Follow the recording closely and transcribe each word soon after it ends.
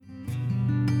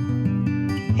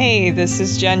Hey, this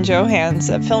is Jen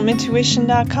Johans at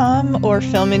filmintuition.com or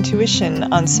Film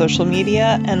Intuition on social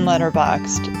media and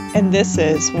Letterboxd. And this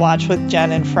is Watch with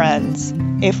Jen and Friends.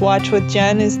 If Watch with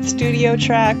Jen is the studio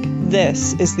track,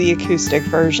 this is the acoustic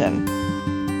version.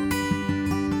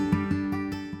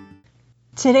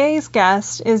 Today's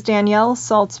guest is Danielle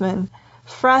Saltzman.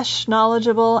 Fresh,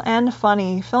 knowledgeable, and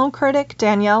funny, film critic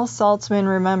Danielle Saltzman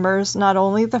remembers not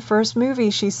only the first movie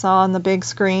she saw on the big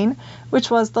screen,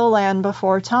 which was The Land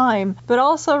Before Time, but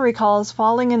also recalls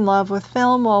falling in love with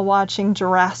film while watching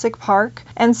Jurassic Park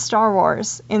and Star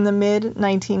Wars in the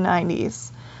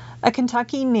mid-1990s. A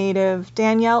Kentucky native,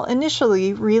 Danielle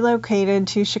initially relocated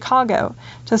to Chicago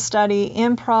to study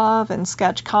improv and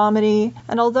sketch comedy,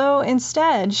 and although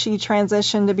instead she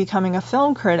transitioned to becoming a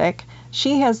film critic,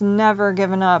 she has never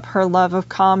given up her love of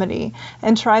comedy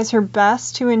and tries her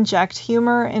best to inject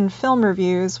humor in film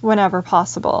reviews whenever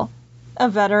possible. A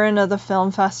veteran of the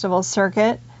film festival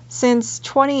circuit, since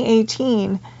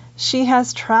 2018, she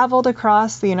has traveled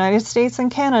across the United States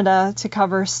and Canada to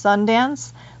cover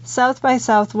Sundance, South by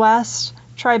Southwest,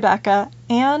 Tribeca,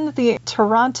 and the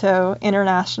Toronto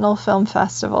International Film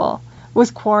Festival.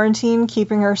 With quarantine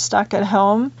keeping her stuck at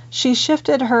home, she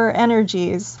shifted her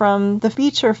energies from the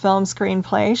feature film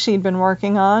screenplay she'd been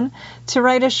working on to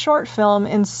write a short film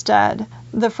instead.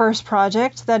 The first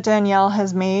project that Danielle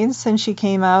has made since she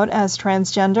came out as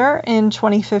transgender in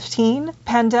 2015,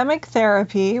 Pandemic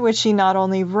Therapy, which she not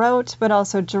only wrote but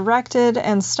also directed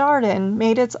and starred in,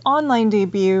 made its online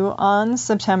debut on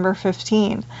September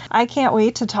 15. I can't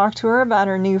wait to talk to her about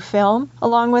her new film,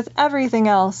 along with everything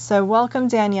else, so welcome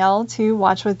Danielle to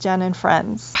Watch with Jen and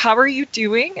Friends. How are you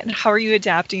doing, and how are you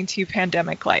adapting to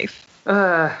pandemic life?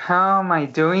 How am I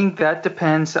doing? That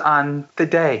depends on the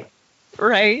day.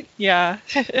 Right? Yeah.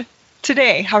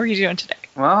 Today, how are you doing today?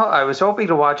 Well, I was hoping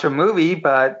to watch a movie,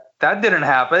 but that didn't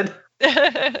happen.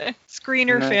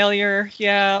 Screener failure,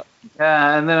 yeah.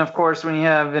 Yeah, and then of course when you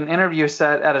have an interview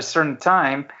set at a certain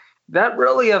time, that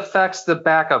really affects the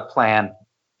backup plan.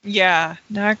 Yeah,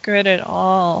 not good at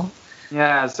all.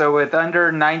 Yeah, so with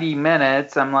under 90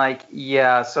 minutes, I'm like,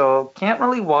 yeah, so can't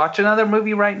really watch another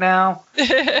movie right now.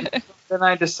 Then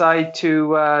I decide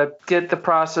to get the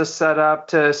process set up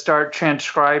to start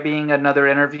transcribing another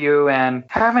interview and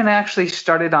haven't actually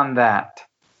started on that.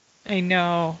 I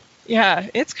know. Yeah,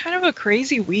 it's kind of a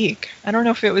crazy week. I don't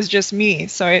know if it was just me,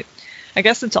 so I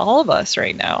guess it's all of us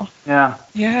right now. Yeah.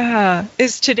 Yeah.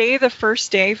 Is today the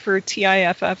first day for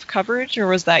TIFF coverage, or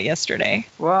was that yesterday?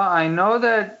 Well, I know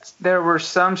that there were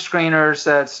some screeners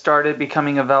that started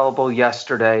becoming available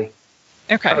yesterday.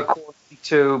 Okay. According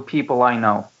to people I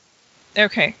know.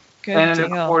 Okay, good and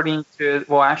deal. according to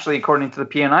the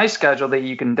P&I schedule that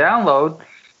you can download,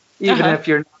 even if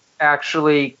you're not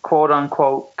actually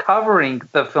quote-unquote covering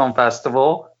the film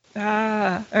festival.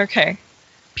 Ah, okay.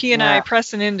 P&I,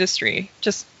 Press and Industry,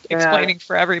 just explaining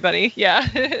for everybody. Yeah.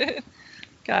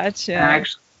 Gotcha. And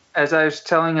actually, as I was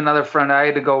telling another friend, I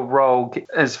had to go rogue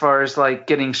as far as like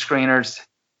getting screeners.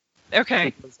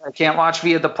 Okay. Because I can't watch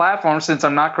via the platform since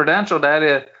I'm not credentialed. I had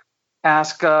to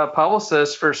ask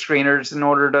publicists for screeners in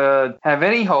order to have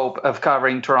any hope of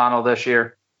covering Toronto this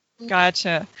year.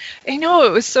 Gotcha. I know, it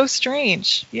was so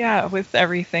strange. Yeah, with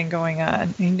everything going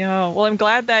on. I know. Well, I'm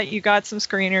glad that you got some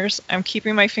screeners. I'm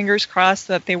keeping my fingers crossed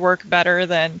that they work better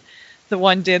than the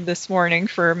one did this morning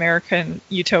for American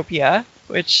Utopia,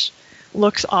 which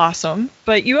looks awesome.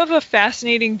 But you have a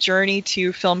fascinating journey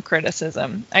to film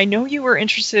criticism. I know you were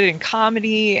interested in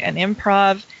comedy and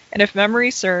improv, and if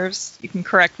memory serves, you can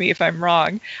correct me if I'm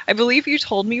wrong, I believe you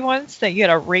told me once that you had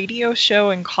a radio show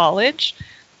in college.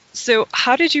 So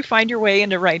how did you find your way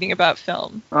into writing about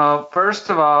film? Well, first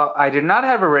of all, I did not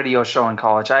have a radio show in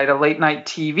college. I had a late night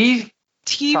TV.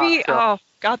 TV? Oh,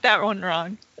 got that one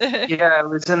wrong. Yeah, it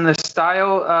was in the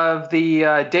style of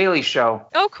the Daily Show.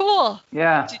 Oh, cool.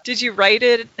 Yeah. Did you write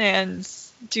it and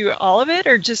do all of it,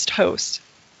 or just host?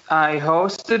 I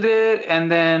hosted it,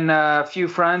 and then a few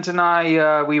friends and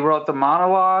I, we wrote the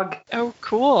monologue. Oh,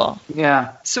 cool.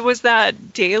 Yeah. So was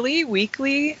that daily,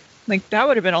 weekly? Like, that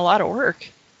would have been a lot of work.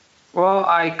 Well,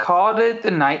 I called it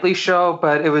the nightly show,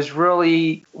 but it was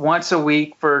really once a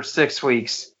week for 6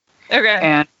 weeks.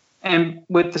 Okay. And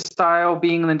with the style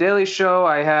being the Daily Show,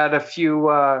 I had a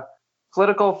few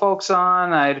political folks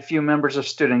on. I had a few members of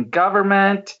student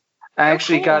government. I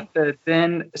actually got the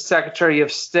then Secretary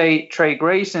of State, Trey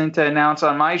Grayson, to announce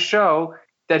on my show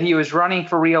that he was running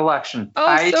for re-election.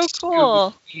 Oh, so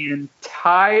cool. The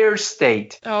entire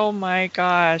state. Oh, my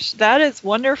gosh. That is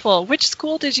wonderful. Which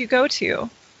school did you go to?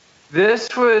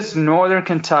 This was Northern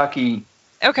Kentucky.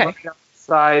 Okay. Right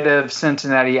outside of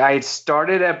Cincinnati. I had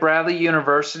started at Bradley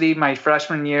University my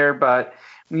freshman year, but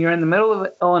when you're in the middle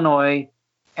of Illinois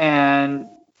and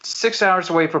 6 hours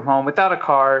away from home without a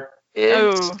car,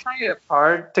 it's kind of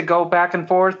hard to go back and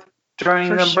forth during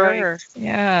the break.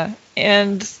 Yeah.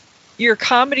 And your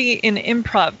comedy and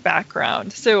improv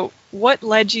background. So what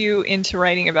led you into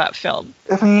writing about film?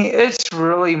 I mean, it's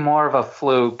really more of a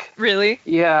fluke. Really?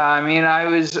 Yeah. I mean, I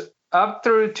was up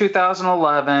through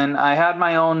 2011. I had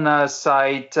my own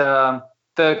site, the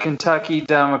Kentucky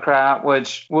Democrat,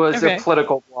 which was a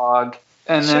political blog.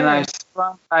 And then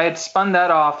I had spun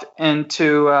that off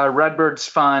into Redbirds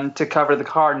Fund to cover the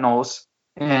Cardinals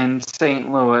in St.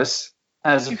 Louis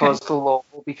as opposed to Lowell,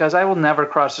 because I will never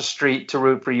cross the street to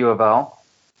root for U of L.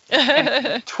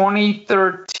 In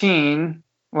 2013,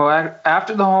 well,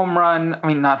 after the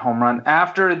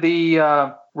after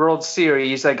the World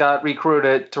Series, I got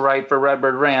recruited to write for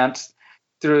Redbird Rants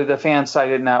through the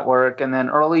Fansided Network. And then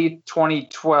early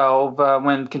 2012,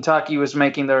 when Kentucky was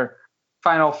making their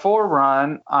Final Four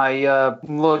run, I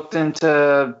looked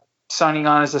into signing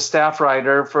on as a staff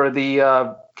writer for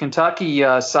the Kentucky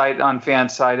site on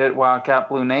Fansided, Wildcat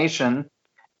Blue Nation.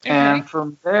 And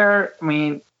from there, I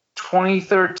mean,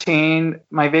 2013,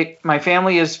 my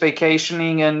family is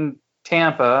vacationing in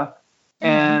Tampa,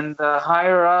 and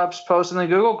higher ups posted in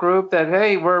the Google group that,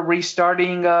 hey, we're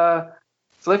restarting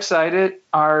Flicksided,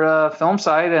 our film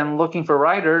site, and looking for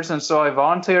writers. And so I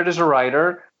volunteered as a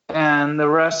writer, and the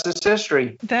rest is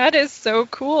history. That is so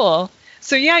cool.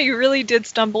 So yeah, you really did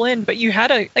stumble in, but you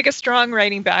had a strong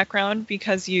writing background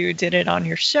because you did it on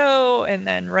your show and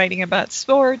then writing about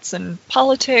sports and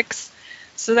politics.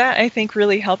 So that, I think,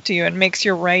 really helped you and makes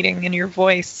your writing and your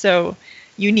voice so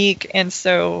unique and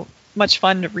so much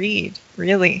fun to read,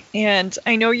 really. And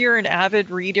I know you're an avid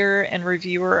reader and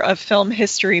reviewer of film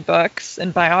history books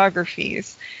and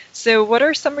biographies. So what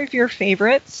are some of your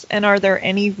favorites, and are there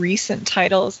any recent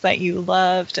titles that you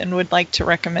loved and would like to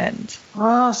recommend?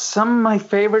 Well, some of my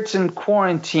favorites in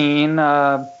quarantine,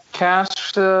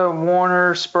 Cass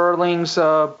Warner Sperling's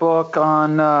book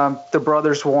on the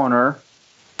brothers Warner.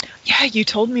 Yeah, you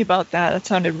told me about that. That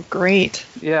sounded great.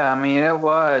 Yeah, I mean, it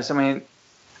was. I mean,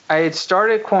 I had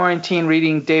started quarantine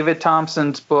reading David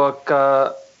Thompson's book,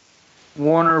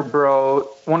 Warner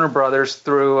Brothers,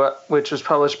 which was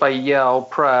published by Yale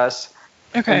Press.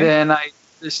 Okay. And then I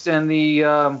noticed in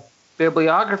the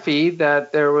bibliography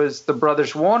that there was the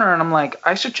Brothers Warner, and I'm like,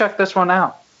 I should check this one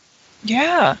out.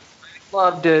 Yeah. I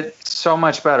loved it so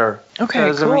much better.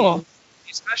 Okay, cool. I mean,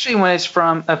 especially when it's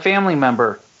from a family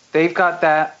member. They've got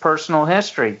that personal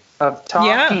history of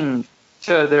talking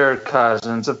to their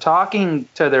cousins, of talking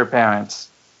to their parents.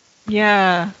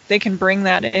 Yeah, they can bring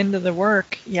that into the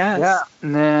work. Yes. Yeah.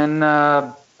 And then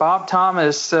Bob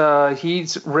Thomas,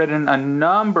 he's written a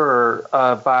number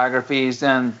of biographies,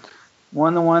 and one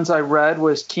of the ones I read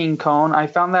was King Cohn. I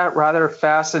found that rather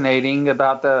fascinating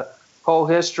about the whole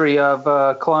history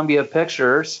of Columbia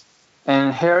Pictures,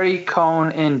 and Harry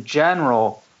Cohn in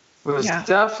general was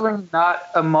definitely not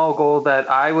a mogul that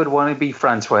I would want to be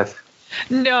friends with.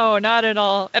 No, not at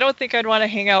all. I don't think I'd want to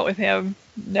hang out with him.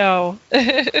 No.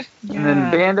 And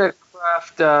then Bandit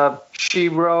Kraft, she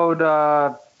wrote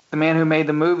The Man Who Made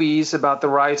the Movies about the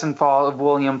rise and fall of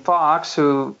William Fox,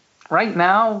 who right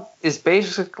now is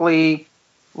basically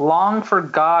long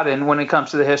forgotten when it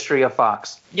comes to the history of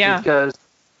Fox. Yeah. Because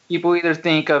people either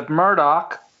think of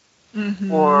Murdoch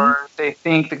or they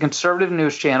think the conservative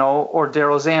news channel or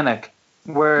Daryl Zanuck.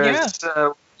 Whereas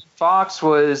Fox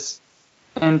was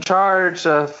in charge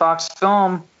of Fox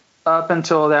Film up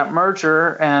until that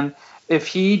merger, and if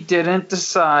he didn't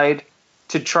decide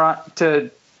to try to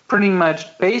pretty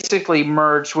much basically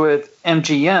merge with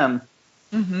MGM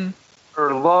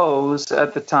or Lowe's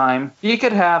at the time, you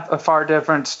could have a far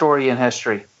different story in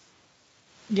history.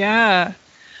 Yeah.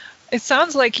 It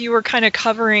sounds like you were kind of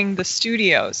covering the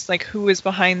studios, like who was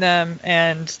behind them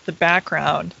and the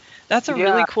background. That's a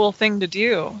really cool thing to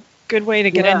do. Good way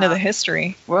to get into the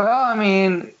history. Well, I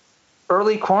mean,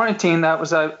 early quarantine, that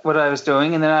was what I was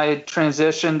doing. And then I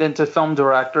transitioned into film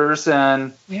directors.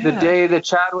 And the day that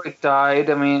Chadwick died,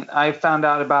 I mean, I found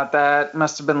out about that. It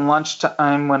must have been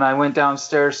lunchtime when I went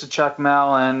downstairs to Chuck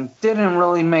Mel and didn't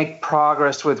really make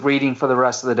progress with reading for the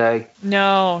rest of the day.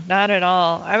 No, not at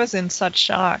all. I was in such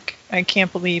shock. I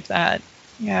can't believe that.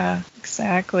 Yeah,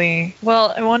 exactly.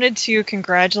 Well, I wanted to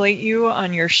congratulate you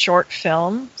on your short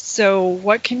film. So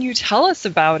what can you tell us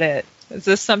about it? Is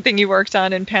this something you worked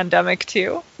on in pandemic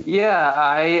too?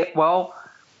 Yeah,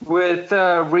 with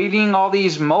reading all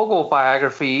these mogul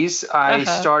biographies, I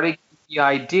started the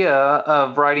idea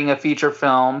of writing a feature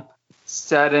film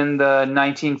set in the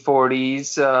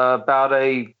 1940s about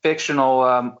a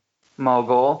fictional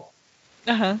mogul.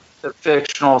 the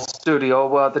fictional studio.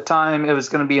 Well, at the time, it was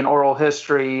going to be an oral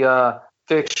history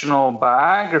fictional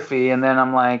biography, and then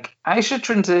I'm like, I should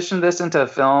transition this into a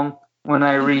film when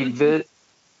I revisit.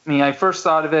 I mean, I first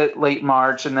thought of it late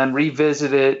March and then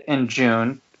revisit it in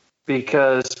June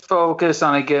because focus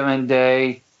on a given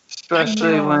day,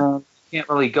 especially when you can't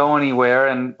really go anywhere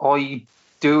and all you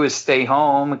do is stay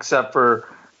home except for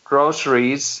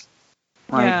groceries.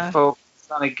 Like focus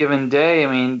on a given day.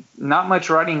 I mean, not much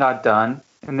writing got done.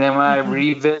 And then when I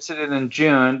revisited in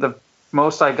June, the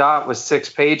most I got was 6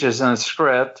 pages in a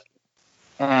script.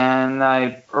 And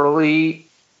late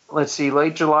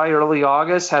July, early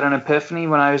August, had an epiphany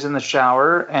when I was in the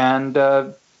shower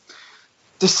and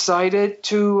decided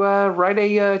to write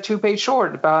a 2-page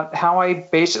short about how I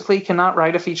basically cannot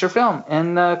write a feature film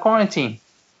in quarantine.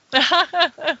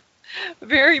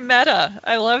 Very meta.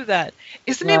 I love that.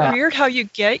 Isn't it weird how you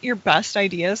get your best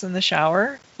ideas in the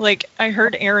shower? Like, I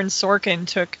heard Aaron Sorkin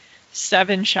took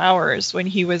 7 showers when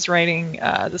he was writing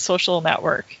The Social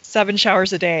Network. 7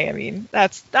 showers a day. I mean,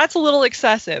 that's a little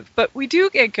excessive, but we do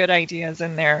get good ideas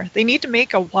in there. They need to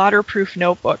make a waterproof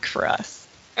notebook for us.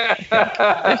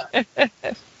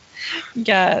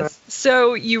 Yes.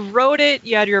 So you wrote it,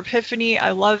 you had your epiphany.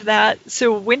 I love that.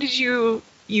 So when did you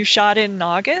shot it in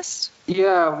August?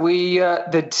 Yeah, we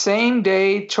the same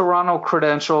day Toronto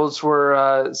credentials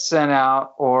were sent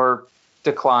out or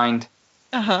declined.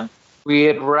 We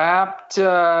had wrapped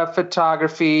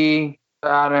photography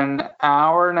about an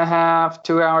hour and a half,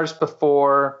 2 hours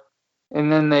before,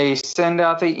 and then they send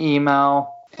out the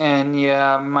email, and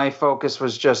my focus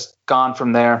was just gone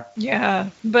from there. Yeah,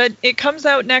 but it comes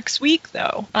out next week,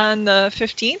 though, on the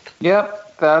 15th?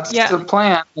 Yep, that's the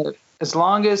plan. As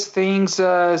long as things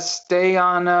stay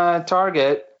on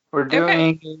target, we're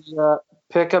doing a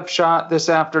pickup shot this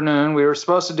afternoon. We were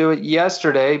supposed to do it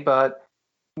yesterday, but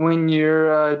when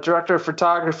your director of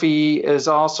photography is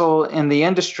also in the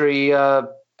industry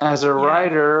as a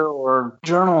writer or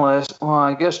journalist, well,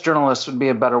 I guess journalist would be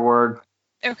a better word.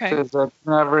 Okay. Because I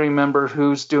never remember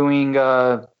who's doing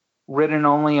written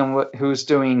only and who's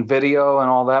doing video and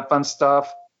all that fun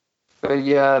stuff. But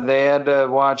yeah, they had to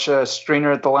watch a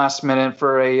screener at the last minute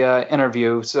for a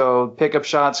interview. So pickup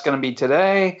shot's going to be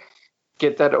today.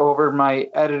 Get that over to my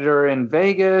editor in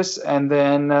Vegas, and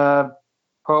then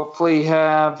hopefully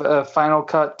have a final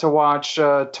cut to watch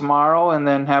tomorrow, and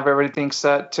then have everything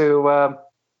set to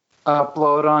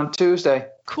upload on Tuesday.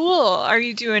 Cool. Are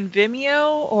you doing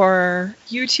Vimeo or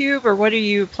YouTube, or what are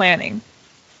you planning?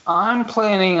 I'm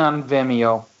planning on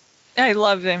Vimeo. I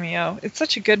love Vimeo. It's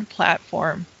such a good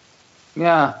platform.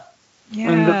 Yeah. I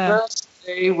mean, the best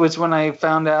day was when I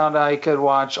found out I could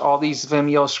watch all these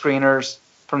Vimeo screeners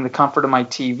from the comfort of my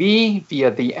TV via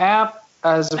the app,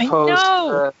 as opposed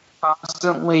to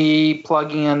constantly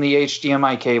plugging in the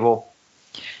HDMI cable.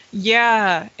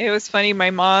 Yeah, it was funny.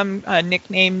 My mom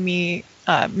nicknamed me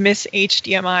Miss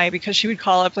HDMI because she would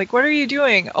call up like, "What are you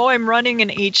doing?" "Oh, I'm running an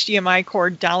HDMI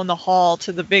cord down the hall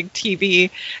to the big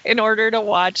TV in order to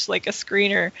watch like a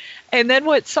screener." And then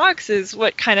what sucks is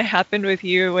what kind of happened with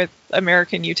you with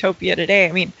American Utopia today.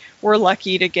 I mean, we're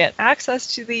lucky to get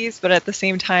access to these, but at the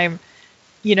same time,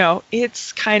 you know,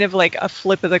 it's kind of like a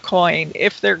flip of the coin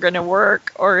if they're going to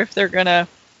work or if they're going to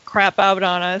crap out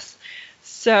on us.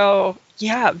 So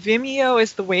yeah, Vimeo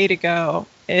is the way to go.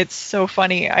 It's so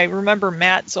funny. I remember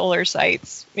Matt Zoller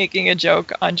Sites making a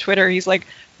joke on Twitter. He's like,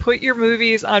 "Put your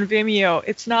movies on Vimeo.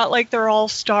 It's not like they're all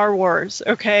Star Wars,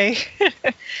 okay?"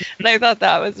 And I thought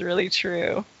that was really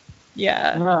true.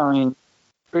 Yeah. No, I mean,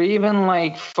 or even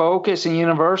like Focus and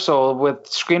Universal with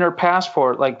Screener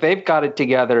Passport, like they've got it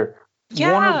together.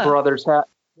 Yeah.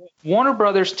 Warner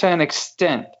Brothers to an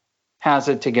extent has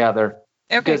it together.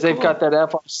 Okay, because they've got that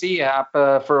FRC app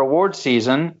for award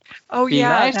season. Oh, Be yeah,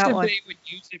 nice that if one. they would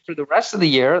use it for the rest of the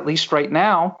year, at least right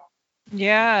now.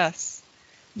 Yes.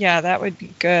 Yeah, that would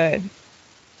be good.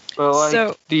 But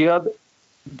like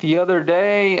the other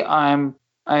day, I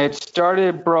had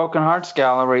started Broken Hearts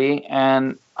Gallery,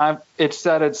 and it's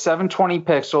set at 720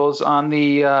 pixels on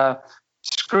the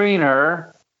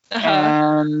screener,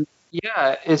 and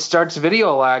yeah, it starts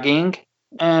video lagging.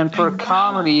 And for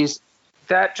comedies,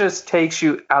 that just takes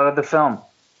you out of the film.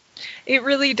 It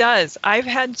really does. I've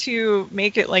had to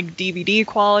make it like DVD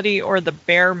quality or the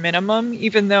bare minimum,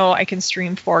 even though I can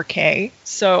stream 4K.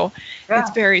 So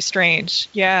it's very strange.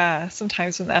 Yeah,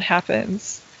 sometimes when that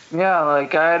happens. Yeah,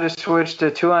 like I had to switch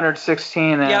to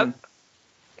 216, and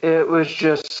it was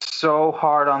just so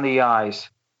hard on the eyes.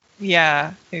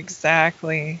 Yeah,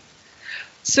 exactly.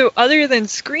 So other than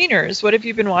screeners, what have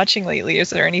you been watching lately?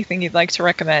 Is there anything you'd like to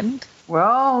recommend?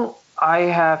 Well, I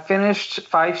have finished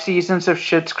 5 seasons of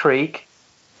Schitt's Creek.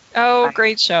 Oh,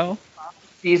 great show.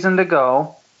 Season to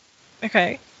go.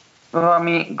 Okay. Well, I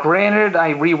mean, granted,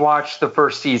 I rewatched the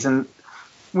first season.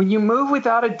 When you move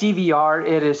without a DVR,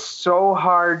 it is so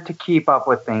hard to keep up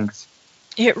with things.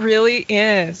 It really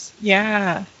is.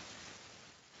 Yeah.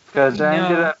 Because I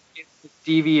ended No. up getting the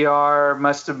DVR,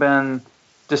 must have been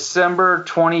December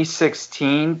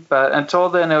 2016. But until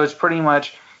then, it was pretty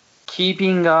much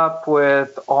keeping up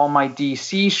with all my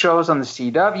DC shows on the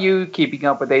CW, keeping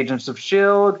up with Agents of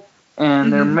S.H.I.E.L.D.,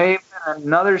 and there may have been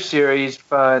another series,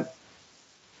 but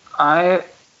I've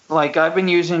been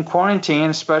using quarantine,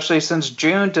 especially since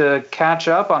June, to catch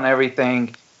up on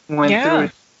everything. Went through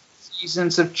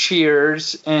seasons of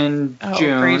Cheers in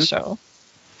June. Great show.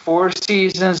 4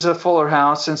 seasons of Fuller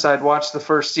House, since I'd watched the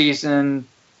first season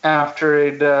after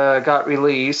it got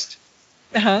released.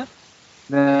 Uh-huh.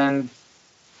 Then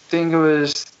I think it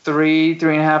was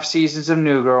 3.5 seasons of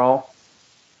New Girl.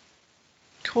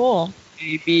 Cool.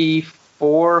 Maybe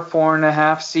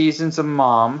 4.5 seasons of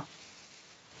Mom.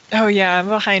 Oh, yeah, I'm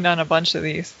behind on a bunch of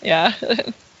these. Yeah.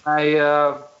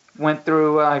 I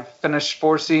finished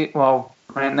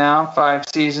right now 5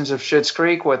 seasons of Schitt's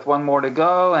Creek with 1 more to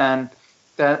go, and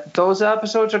those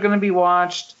episodes are going to be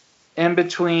watched in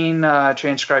between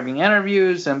transcribing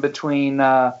interviews, in between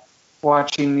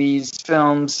watching these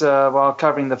films while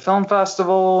covering the film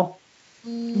festival.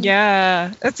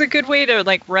 Yeah, that's a good way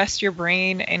to rest your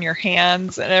brain and your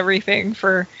hands and everything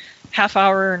for half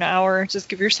hour or an hour. Just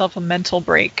give yourself a mental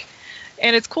break.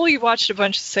 And it's cool you watched a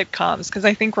bunch of sitcoms, because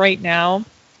I think right now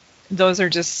those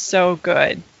are just so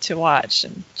good to watch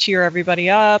and cheer everybody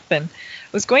up. And I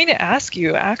was going to ask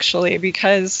you, actually,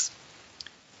 because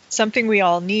something we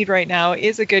all need right now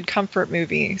is a good comfort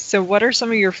movie. So what are some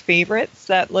of your favorites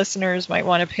that listeners might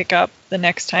want to pick up the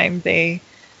next time they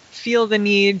feel the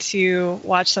need to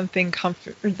watch something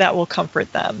that will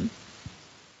comfort them?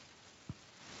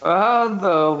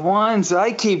 The ones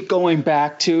I keep going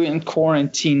back to in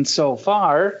quarantine so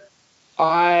far,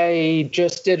 I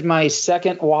just did my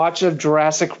second watch of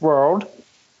Jurassic World.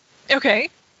 Okay.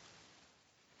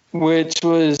 Which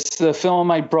was the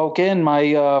film I broke in my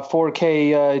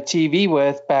 4K TV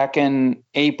with back in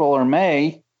April or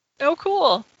May. Oh,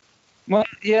 cool. Well,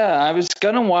 yeah, I was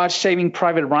going to watch Saving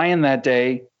Private Ryan that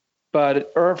day,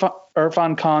 but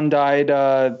Irfan Khan died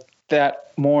that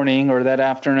morning or that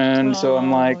afternoon. So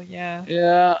I'm like,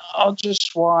 yeah, I'll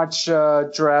just watch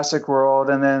Jurassic World.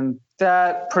 And then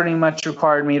that pretty much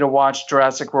required me to watch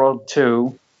Jurassic World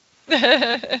 2.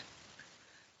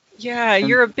 Yeah,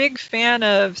 you're a big fan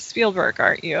of Spielberg,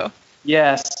 aren't you?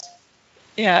 Yes.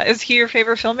 Yeah, is he your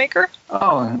favorite filmmaker?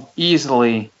 Oh,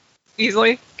 easily.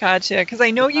 Easily? Gotcha. Because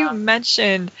I know you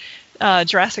mentioned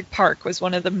Jurassic Park was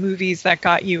one of the movies that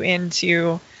got you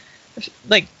into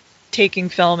taking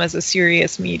film as a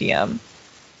serious medium.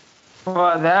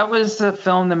 Well, that was the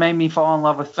film that made me fall in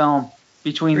love with film.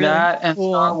 Between that and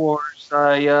Star Wars,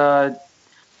 I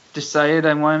decided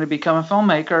I wanted to become a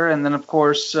filmmaker. And then, of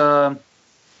course,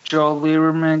 Joe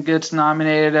Lieberman gets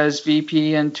nominated as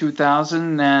VP in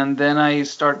 2000, and then I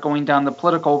start going down the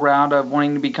political route of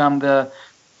wanting to become the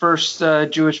first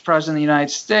Jewish president of the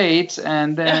United States.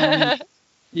 And then,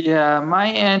 yeah,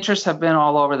 my interests have been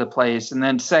all over the place. And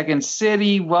then Second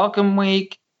City, Welcome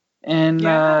Week in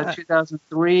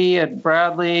 2003 at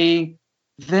Bradley.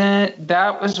 Then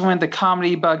that was when the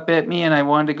comedy bug bit me, and I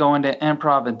wanted to go into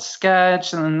improv and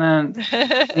sketch. And then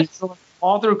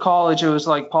all through college, it was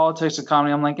like politics and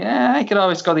comedy. I'm like, I could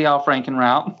always go the Al Franken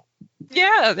route.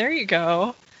 Yeah, there you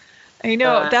go. I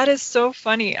know, that is so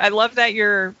funny. I love that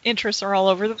your interests are all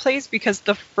over the place, because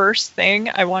the first thing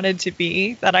I wanted to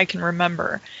be that I can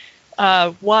remember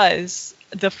was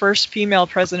the first female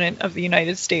president of the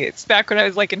United States, back when I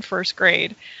was in first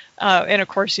grade. And of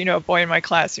course, a boy in my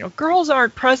class, girls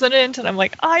aren't president. And I'm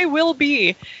like, I will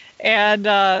be. And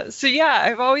so, yeah,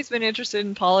 I've always been interested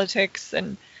in politics,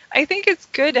 and I think it's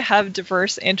good to have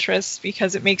diverse interests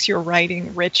because it makes your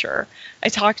writing richer. I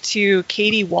talked to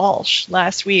Katie Walsh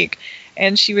last week,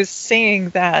 and she was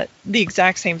saying that the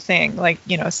exact same thing.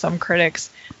 Some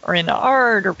critics are into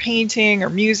art or painting or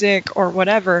music or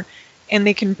whatever, and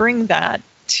they can bring that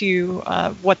to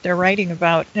what they're writing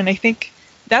about. And I think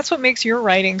that's what makes your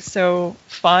writing so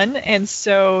fun and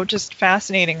so just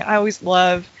fascinating. I always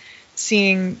love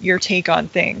seeing your take on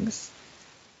things.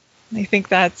 I think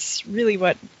that's really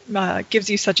what gives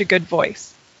you such a good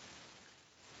voice.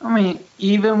 I mean,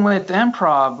 even with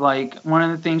improv, one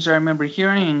of the things I remember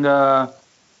hearing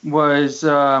was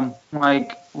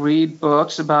read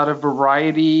books about a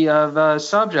variety of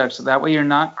subjects. So that way you're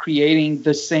not creating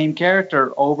the same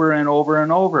character over and over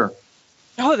and over.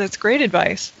 Oh, that's great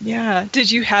advice. Yeah.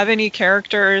 Did you have any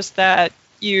characters that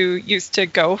you used to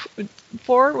go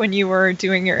for when you were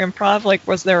doing your improv? Like,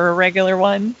 was there a regular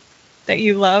one that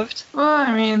you loved? Well,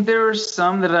 I mean, there were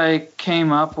some that I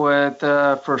came up with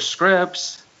for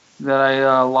scripts that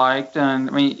I liked, and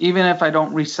I mean, even if I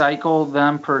don't recycle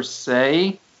them per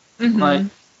se, like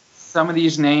some of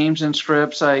these names and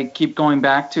scripts I keep going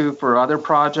back to for other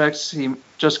projects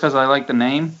just because I like the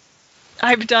name.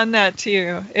 I've done that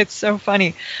too. It's so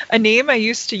funny. A name I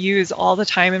used to use all the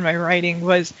time in my writing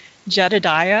was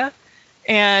Jedediah.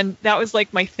 And that was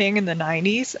like my thing in the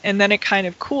 90s. And then it kind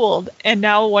of cooled. And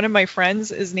now one of my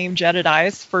friends is named Jedediah.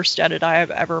 It's the first Jedediah I've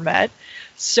ever met.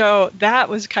 So that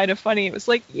was kind of funny. It was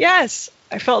like, yes,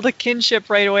 I felt a kinship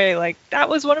right away. Like, that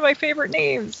was one of my favorite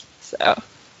names. So,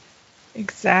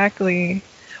 exactly.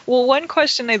 Well, one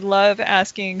question I love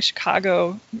asking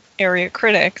Chicago area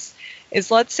critics is,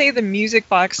 let's say the Music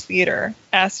Box Theater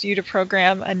asked you to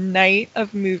program a night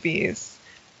of movies.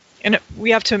 And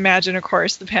we have to imagine, of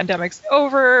course, the pandemic's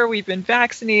over, we've been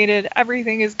vaccinated,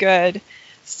 everything is good.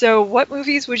 So what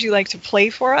movies would you like to play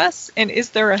for us? And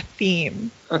is there a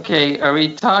theme? Okay, are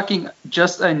we talking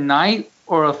just a night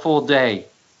or a full day?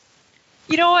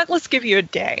 You know what? Let's give you a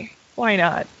day. Why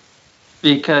not?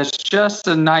 Because just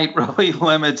a night really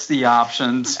limits the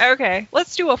options. Okay,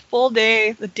 let's do a full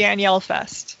day, the Danielle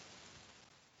Fest.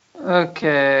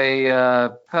 Okay,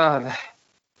 God,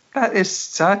 that is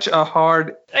such a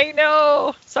hard... I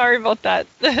know. Sorry about that.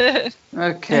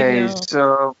 Okay,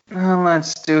 so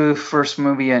let's do first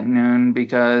movie at noon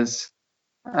because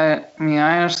I mean,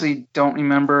 I honestly don't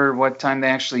remember what time they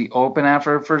actually open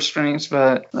after first screenings,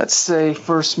 but let's say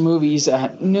first movies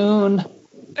at noon.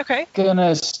 Okay.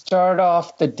 Gonna start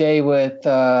off the day with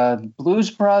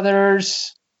Blues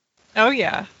Brothers. Oh,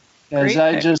 yeah. Because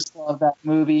I just love that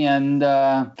movie, and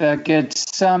that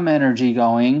gets some energy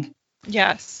going.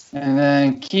 Yes. And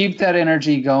then keep that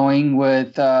energy going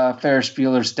with Ferris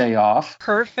Bueller's Day Off.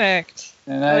 Perfect.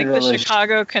 And I like really the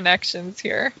Chicago connections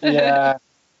here. Yeah.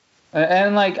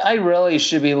 And like, I really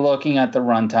should be looking at the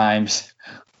run times.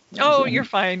 Oh, you're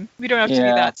fine. We don't have to be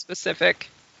that specific.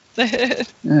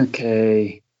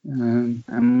 Okay.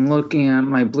 I'm looking at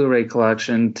my Blu-ray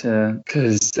collection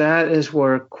because that is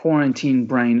where quarantine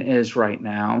brain is right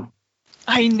now.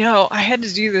 I know. I had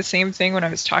to do the same thing when I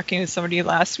was talking to somebody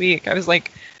last week. I was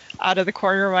like out of the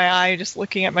corner of my eye just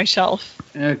looking at my shelf.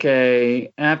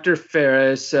 Okay. After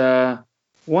Ferris,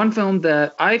 one film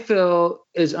that I feel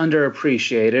is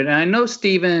underappreciated, and I know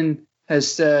Steven has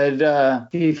said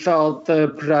he felt the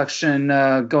production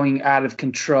going out of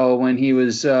control when he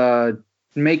was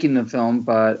making the film,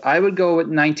 but I would go with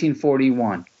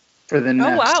 1941 for the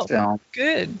next film.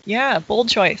 Good. Yeah, bold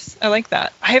choice. I like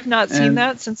that. I have not seen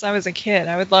that since I was a kid.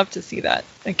 I would love to see that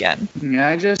again. Yeah,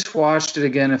 I just watched it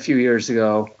again a few years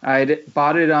ago. I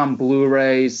bought it on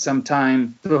Blu-ray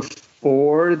sometime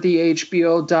before the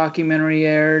HBO documentary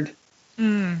aired.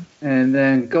 And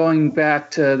then going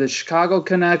back to the Chicago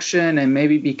connection, and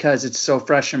maybe because it's so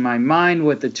fresh in my mind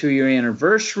with the 2-year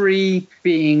anniversary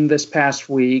being this past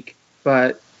week,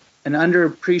 but an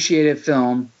underappreciated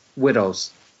film,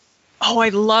 Widows. Oh, I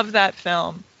love that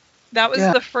film. That was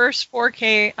the first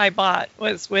 4K I bought,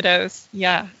 was Widows.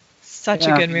 Yeah, such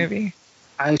a good movie.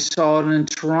 I saw it in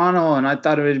Toronto, and I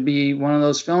thought it would be one of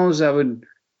those films that would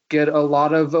get a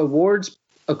lot of awards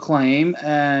acclaim,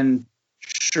 and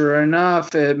sure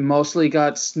enough, it mostly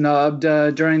got snubbed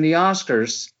during the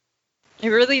Oscars. It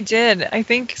really did. I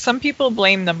think some people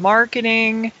blame the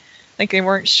marketing, like they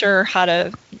weren't sure how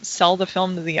to sell the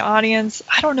film to the audience.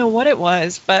 I don't know what it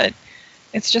was, but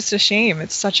it's just a shame.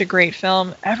 It's such a great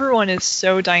film. Everyone is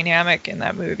so dynamic in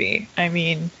that movie. I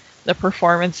mean, the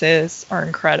performances are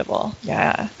incredible.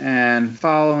 Yeah. And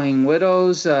following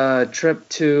Widows, trip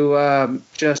to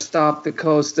just off the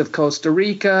coast of Costa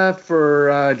Rica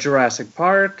for Jurassic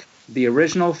Park, the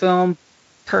original film.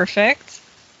 Perfect.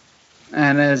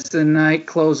 And as the night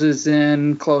closes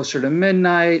in closer to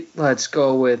midnight, let's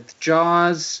go with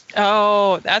Jaws.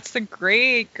 Oh, that's a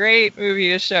great, great movie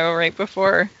to show right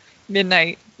before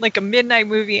midnight. Like a midnight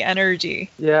movie energy.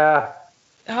 Yeah.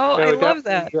 Oh, I love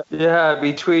that. Yeah,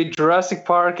 between Jurassic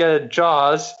Park and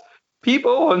Jaws,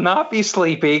 people will not be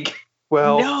sleeping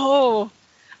well. No.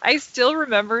 I still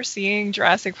remember seeing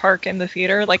Jurassic Park in the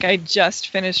theater. Like, I just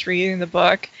finished reading the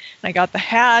book, and I got the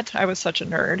hat. I was such a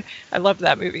nerd. I loved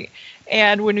that movie.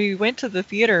 And when we went to the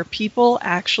theater, people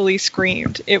actually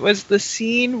screamed. It was the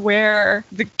scene where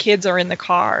the kids are in the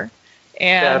car.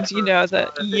 And,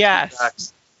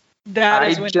 that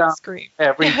is when they scream.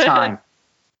 Every time.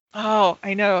 Oh,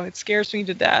 I know. It scares me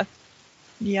to death.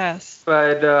 Yes.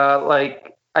 But,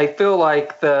 I feel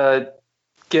like the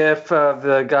gif of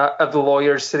the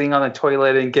lawyer sitting on the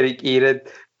toilet and getting eaten,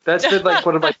 That's been like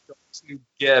one of my go-to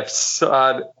gifts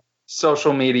on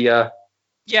social media.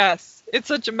 Yes, it's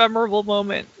such a memorable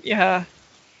moment. Yeah.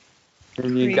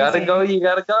 And you gotta go, you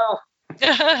gotta go.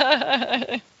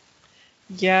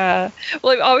 Yeah.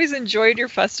 Well, I've always enjoyed your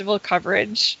festival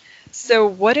coverage. So,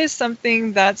 what is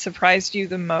something that surprised you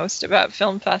the most about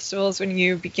film festivals when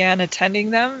you began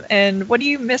attending them? And what do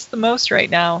you miss the most right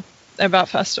now about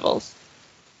festivals?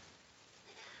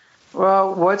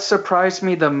 Well, what surprised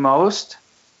me the most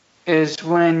is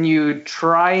when you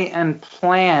try and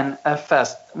plan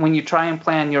when you try and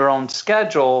plan your own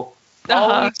schedule,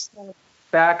 always have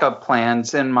backup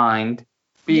plans in mind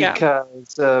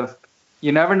because of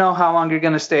you never know how long you're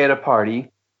going to stay at a party.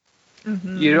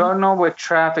 Mm-hmm. You don't know what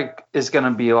traffic is going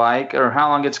to be like or how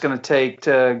long it's going to take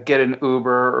to get an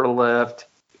Uber or Lyft.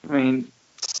 I mean,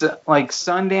 like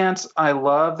Sundance, I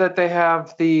love that they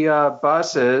have the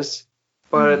buses,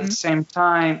 but at the same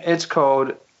time, it's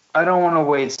cold. I don't want to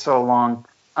wait so long.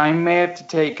 I may have to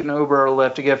take an Uber or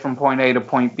Lyft to get from point A to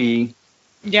point B.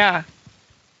 Yeah,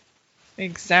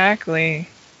 exactly.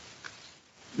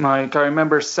 Like, I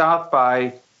remember South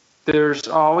by, there's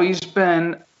always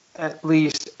been at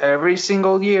least every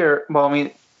single year. Well, I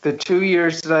mean, the 2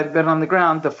 years that I've been on the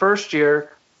ground, the first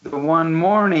year, the one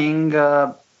morning,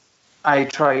 I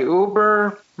try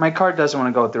Uber, my card doesn't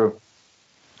want to go through.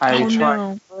 I try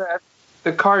Lyft,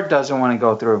 the card doesn't want to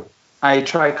go through. I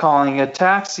try calling a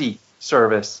taxi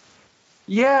service.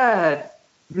 Yeah,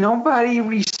 nobody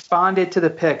responded to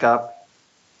the pickup,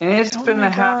 and it's been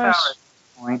a half hour at this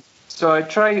point. So I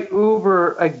try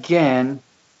Uber again,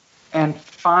 and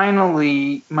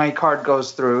finally my card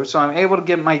goes through. So I'm able to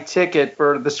get my ticket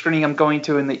for the screening I'm going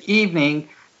to in the evening,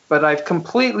 but I've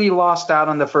completely lost out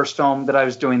on the first film that I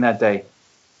was doing that day.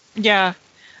 Yeah,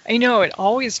 I know. It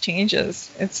always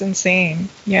changes. It's insane.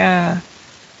 Yeah.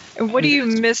 And what do you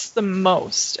miss the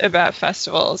most about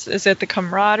festivals? Is it the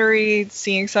camaraderie,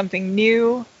 seeing something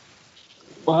new?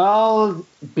 Well,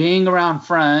 being around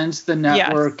friends, the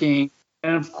networking,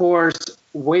 and of course,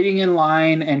 waiting in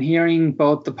line and hearing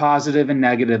both the positive and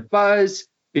negative buzz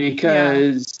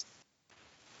because,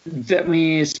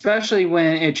 especially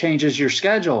when it changes your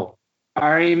schedule. I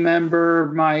remember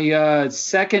my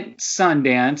second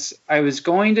Sundance. I was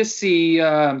going to see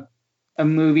a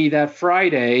movie that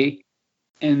Friday,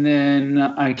 and then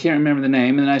I can't remember the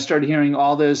name. And then I started hearing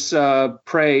all this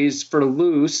praise for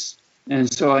Loose.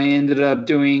 And so I ended up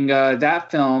doing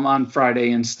that film on Friday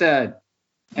instead.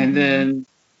 And then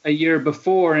a year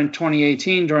before in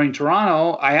 2018 during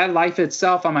Toronto, I had Life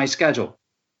Itself on my schedule.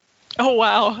 Oh,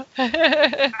 wow.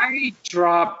 I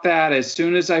dropped that as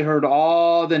soon as I heard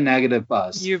all the negative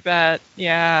buzz. You bet.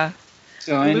 Yeah.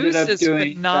 So I ended up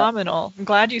doing phenomenal. I'm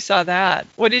glad you saw that.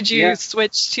 What did you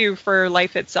switch to for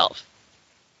Life Itself?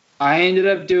 I ended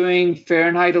up doing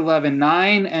Fahrenheit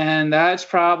 11/9, and that's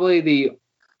probably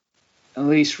at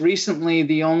least recently,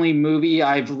 the only movie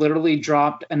I've literally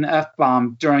dropped an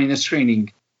F-bomb during the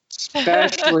screening,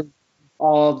 especially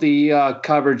all the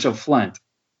coverage of Flint.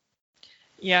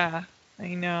 Yeah,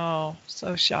 I know.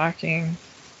 So shocking.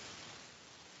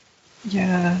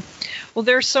 Yeah. Well,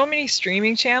 there's so many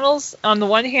streaming channels. On the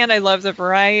one hand, I love the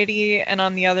variety, and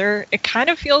on the other, it kind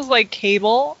of feels like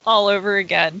cable all over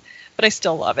again, but I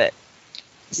still love it.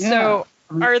 Yeah. So,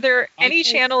 are there any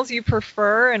channels you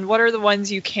prefer, and what are the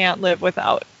ones you can't live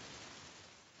without?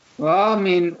 Well, I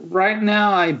mean, right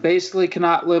now I basically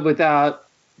cannot live without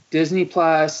Disney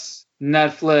Plus,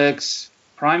 Netflix,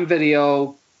 Prime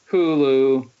Video,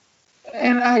 Hulu,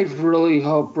 and I really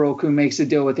hope Roku makes a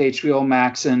deal with HBO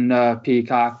Max and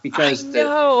Peacock because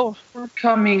we're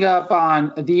coming up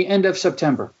on the end of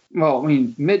September. Well, I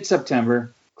mean,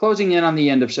 mid-September, closing in on the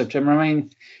end of September. I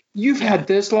mean, you've had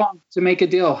this long to make a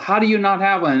deal. How do you not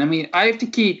have one? I mean, I have to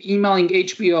keep emailing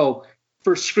HBO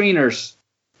for screeners.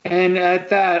 And at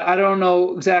that, I don't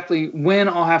know exactly when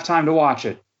I'll have time to watch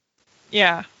it.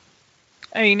 Yeah.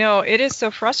 I know. It is so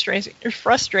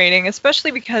frustrating,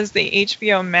 especially because the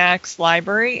HBO Max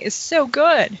library is so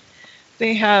good.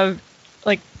 They have,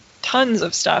 like, tons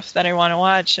of stuff that I want to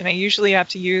watch, and I usually have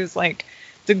to use, like,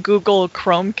 the Google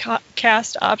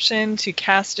Chromecast option to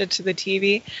cast it to the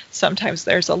TV. Sometimes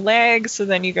there's a lag, so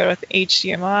then you go with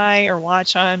HDMI or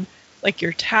watch on, like,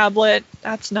 your tablet.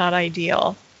 That's not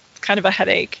ideal. It's kind of a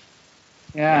headache.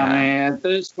 Yeah, I mean, at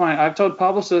this point, I've told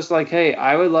publicists, like, hey,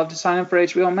 I would love to sign up for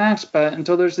HBO Max, but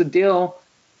until there's a deal,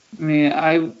 I mean,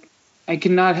 I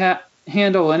cannot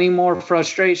handle any more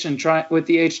frustration with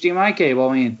the HDMI cable.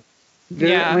 I mean,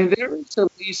 there is at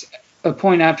least a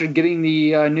point after getting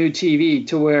the new TV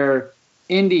to where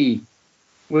Indy,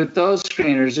 with those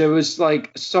screeners, it was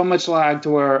like so much lag to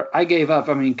where I gave up.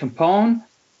 I mean, Capone,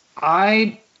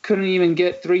 I couldn't even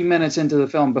get 3 minutes into the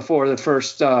film before the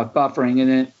first buffering.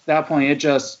 And at that point,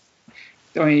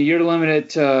 you're limited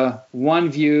to one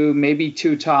view, maybe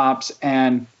two tops,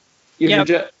 and you're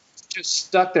just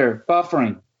stuck there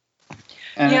buffering.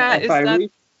 And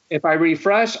if I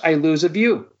refresh, I lose a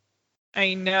view.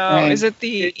 I know. And is it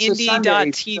the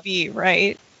indie.tv,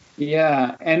 right?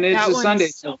 Yeah, and it's a Sunday,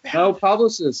 so no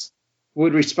publicist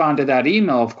would respond to that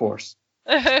email, of course.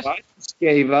 So I just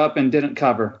gave up and didn't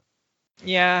cover.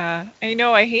 Yeah, I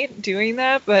know. I hate doing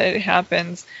that, but it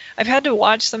happens. I've had to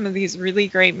watch some of these really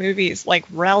great movies like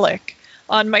Relic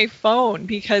on my phone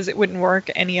because it wouldn't work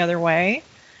any other way.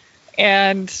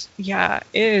 And yeah,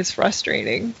 it is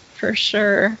frustrating for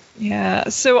sure. Yeah.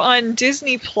 So on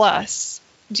Disney Plus,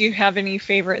 do you have any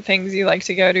favorite things you like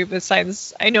to go to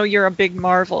besides, I know you're a big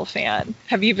Marvel fan.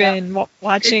 Have you been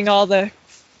watching all the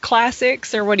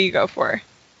classics, or what do you go for?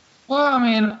 Well, I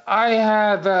mean, I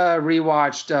have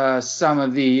rewatched some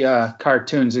of the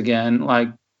cartoons again. Like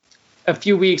a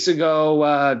few weeks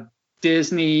ago,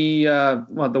 Disney, the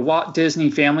Walt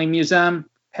Disney Family Museum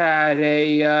had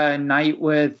a night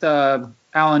with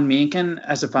Alan Menken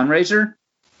as a fundraiser.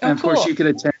 And of course, you could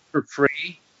attend for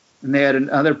free. And they had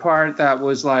another part that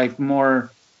was like more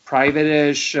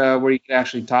private-ish, where you could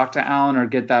actually talk to Alan or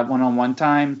get that one-on-one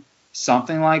time,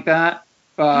 something like that.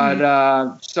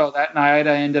 But so that night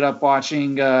I ended up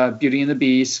watching Beauty and the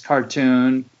Beast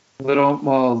cartoon,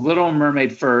 Little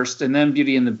Mermaid first, and then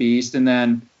Beauty and the Beast, and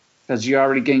then because you're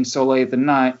already getting so late in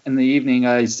the evening,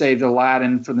 I saved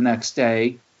Aladdin for the next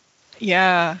day.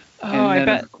 Yeah. Oh, and then, I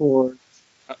bet. Of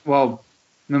course,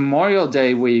 Memorial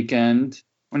Day weekend.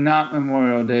 Well, not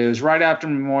Memorial Day. It was right after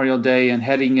Memorial Day and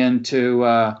heading into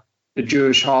the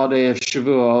Jewish holiday of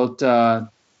Shavuot.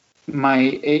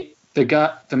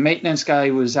 The maintenance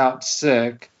guy was out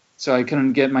sick, so I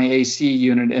couldn't get my AC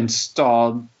unit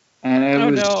installed. And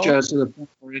it was just to the point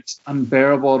where it's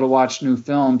unbearable to watch new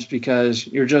films because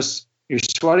you're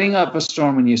sweating up a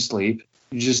storm when you sleep.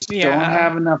 You just don't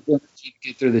have enough energy to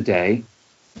get through the day.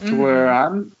 To where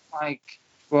I'm like,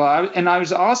 I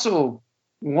was also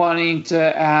wanting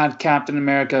to add Captain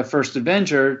America: First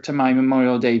Avenger to my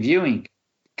Memorial Day viewing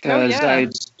because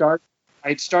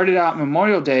I'd started out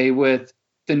Memorial Day with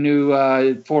the new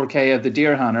 4K of The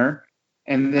Deer Hunter,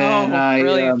 and then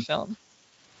brilliant film.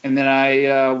 And then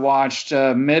I watched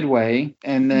Midway,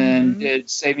 and then did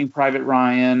Saving Private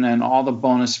Ryan and all the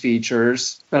bonus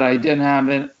features. But I didn't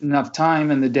have enough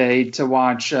time in the day to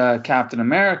watch Captain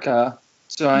America,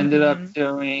 so I ended up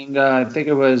doing I think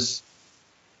it was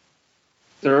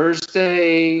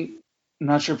Thursday. I'm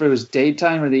not sure if it was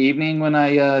daytime or the evening when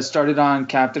I started on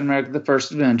Captain America: The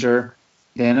First Avenger.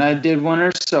 Then I did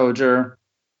Winter Soldier.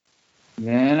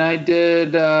 Then I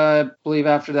did, I believe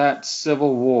after that,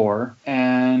 Civil War.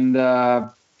 And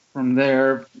from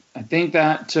there, I think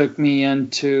that took me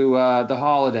into the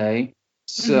holiday.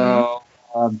 So,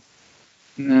 and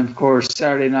then, of course,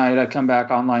 Saturday night, I come back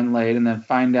online late and then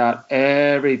find out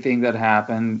everything that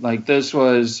happened. Like, this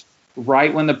was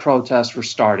right when the protests were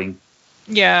starting.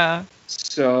 Yeah.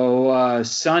 So,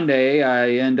 Sunday,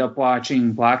 I end up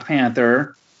watching Black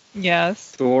Panther.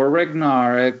 Yes. Thor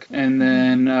Ragnarok, and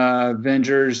then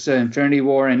Avengers, Infinity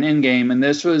War, and Endgame. And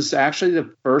this was actually the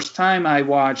first time I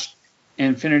watched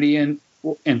Infinity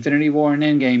War and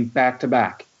Endgame back to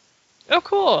back. Oh,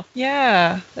 cool.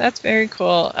 Yeah, that's very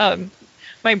cool.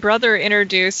 My brother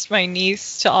introduced my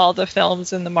niece to all the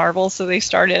films in the Marvel, so they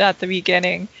started at the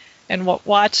beginning and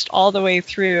watched all the way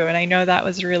through. And I know that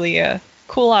was really a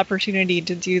cool opportunity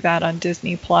to do that on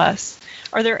Disney Plus.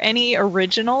 Are there any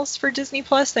originals for Disney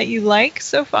Plus that you like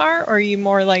so far, or are you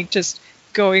more like just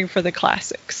going for the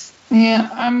classics? Yeah,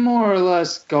 I'm more or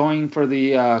less going for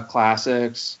the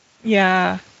classics.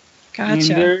 Yeah, gotcha. I mean,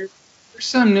 there's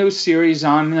some new series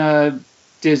on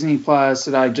Disney Plus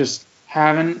that I just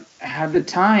haven't had the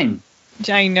time.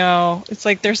 I know. It's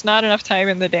like there's not enough time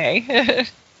in the day.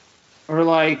 Or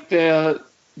like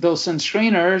they'll send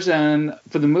screeners, and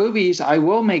for the movies, I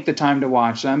will make the time to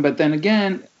watch them. But then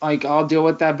again, like I'll deal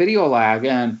with that video lag,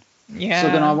 and so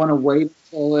then I want to wait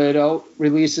until it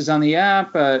releases on the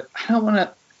app. But I don't want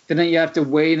to. Then you have to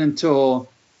wait until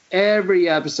every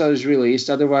episode is released.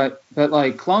 Otherwise, but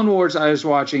like Clone Wars, I was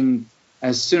watching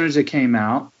as soon as it came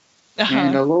out.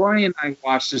 Mandalorian, I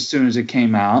watched as soon as it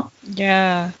came out.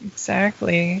 Yeah,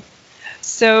 exactly.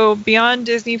 So beyond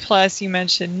Disney Plus, you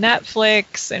mentioned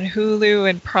Netflix and Hulu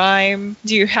and Prime.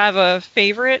 Do you have a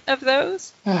favorite of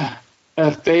those?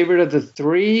 A favorite of the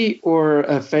three, or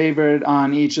a favorite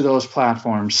on each of those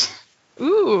platforms?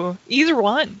 Ooh, either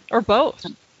one or both.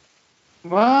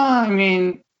 Well, I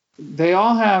mean, they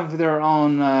all have their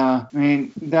own. I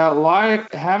mean,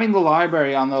 having the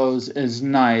library on those is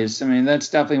nice. I mean, that's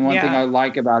definitely one thing I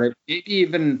like about it. Maybe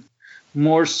even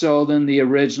more so than the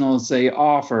originals they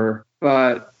offer.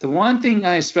 But the one thing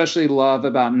I especially love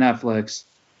about Netflix,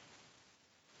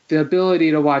 the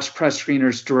ability to watch press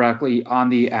screeners directly on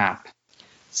the app.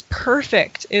 It's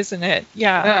perfect, isn't it?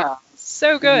 Yeah.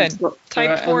 So good.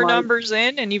 Type 4 numbers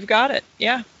in and you've got it.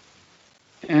 Yeah.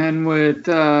 And with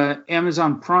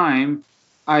Amazon Prime,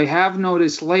 I have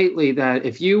noticed lately that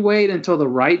if you wait until the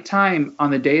right time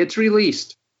on the day it's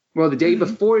released, well, the day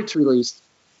before it's released,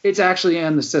 it's actually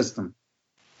in the system.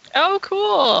 Oh,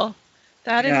 cool.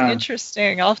 That is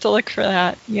interesting. I'll have to look for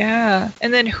that. Yeah.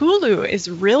 And then Hulu is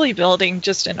really building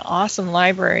just an awesome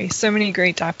library. So many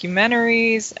great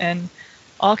documentaries and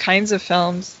all kinds of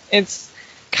films. It's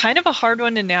kind of a hard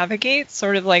one to navigate,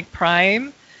 sort of like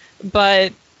Prime,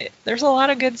 but there's a lot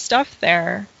of good stuff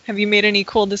there. Have you made any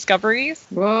cool discoveries?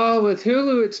 Well, with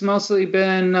Hulu, it's mostly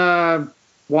been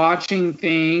watching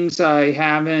things I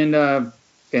haven't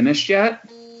finished yet.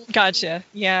 Gotcha.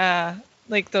 Yeah.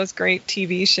 Like those great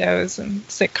TV shows and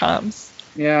sitcoms.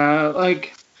 Yeah,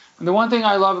 like the one thing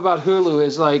I love about Hulu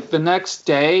is like the next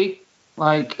day,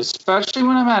 like especially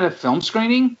when I'm at a film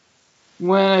screening,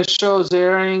 when a show's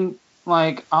airing,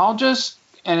 like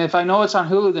and if I know it's on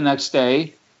Hulu the next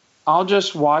day, I'll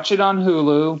just watch it on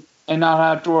Hulu and not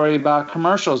have to worry about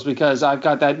commercials because I've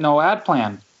got that no ad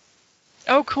plan.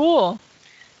 Oh, cool.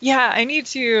 Yeah, I need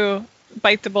to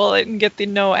bite the bullet and get the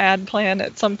no ad plan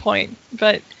at some point,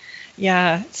 but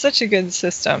yeah, it's such a good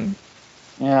system.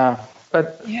 Yeah,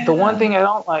 but the one thing I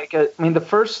don't like, I mean, the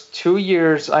first 2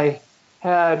 years I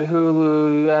had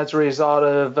Hulu as a result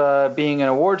of being in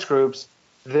awards groups,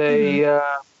 they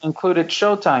included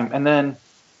Showtime. And then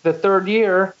the third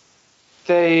year,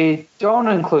 they don't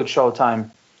include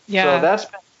Showtime. Yeah. So that's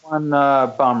been one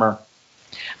bummer.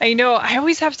 I know. I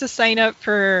always have to sign up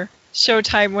for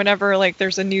Showtime whenever like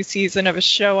there's a new season of a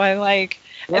show I like,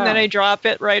 and then I drop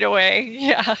it right away.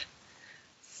 Yeah.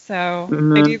 So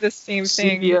I do the same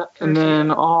thing. Yeah, and then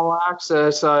All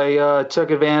Access, I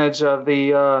took advantage of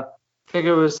the, I think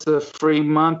it was the free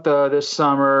month this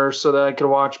summer so that I could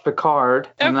watch Picard.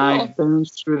 And cool. I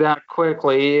finished through that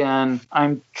quickly, and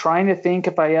I'm trying to think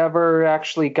if I ever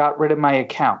actually got rid of my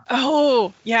account.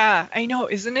 Oh, yeah, I know,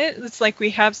 isn't it? It's like we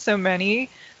have so many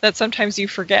that sometimes you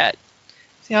forget.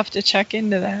 So you have to check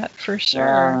into that for sure.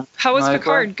 Yeah. How was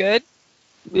Picard? Good?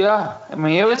 Yeah, I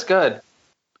mean, it was good.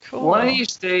 Cool. One of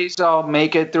these days, I'll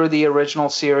make it through the original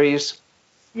series.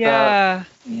 Yeah,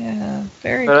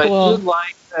 very cool. But I do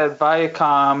like that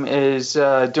Viacom is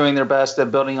doing their best at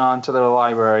building onto their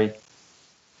library.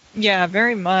 Yeah,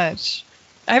 very much.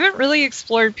 I haven't really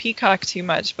explored Peacock too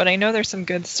much, but I know there's some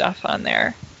good stuff on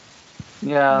there.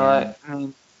 Yeah. I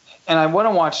mean, and I want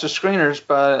to watch the screeners,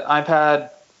 but I've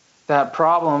had that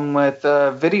problem with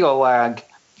video lag.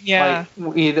 Yeah.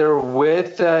 Like either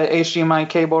with HDMI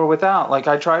cable or without. Like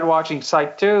I tried watching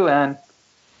Psych 2 and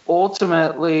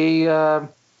ultimately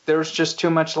there's just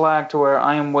too much lag to where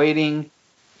I am waiting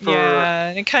for... Yeah,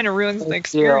 and it kind of ruins the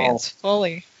experience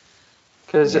fully.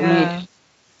 Because, I mean,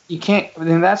 you can't... I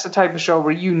mean, that's the type of show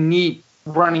where you need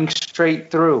running straight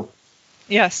through.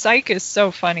 Yeah, Psych is so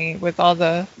funny with all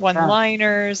the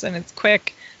one-liners and it's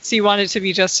quick. So you want it to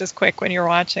be just as quick when you're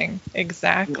watching.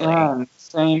 Exactly. Yeah.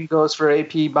 Same goes for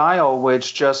AP Bio,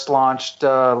 which just launched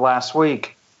last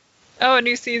week. Oh, a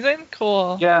new season?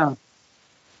 Cool. Yeah.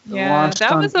 Yeah,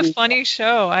 that was a funny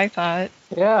show, I thought.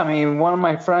 Yeah, I mean, one of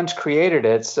my friends created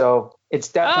it, so it's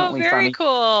definitely funny. Oh, very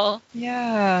cool.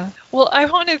 Yeah. Well, I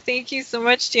want to thank you so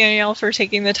much, Danielle, for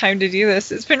taking the time to do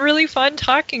this. It's been really fun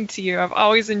talking to you. I've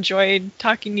always enjoyed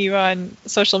talking to you on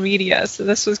social media, so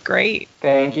this was great.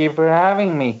 Thank you for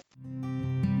having me.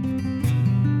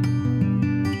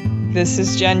 This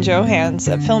is Jen Johans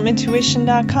at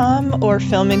filmintuition.com or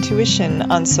Film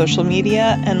Intuition on social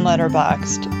media and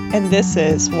Letterboxd. And this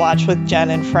is Watch with Jen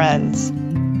and Friends.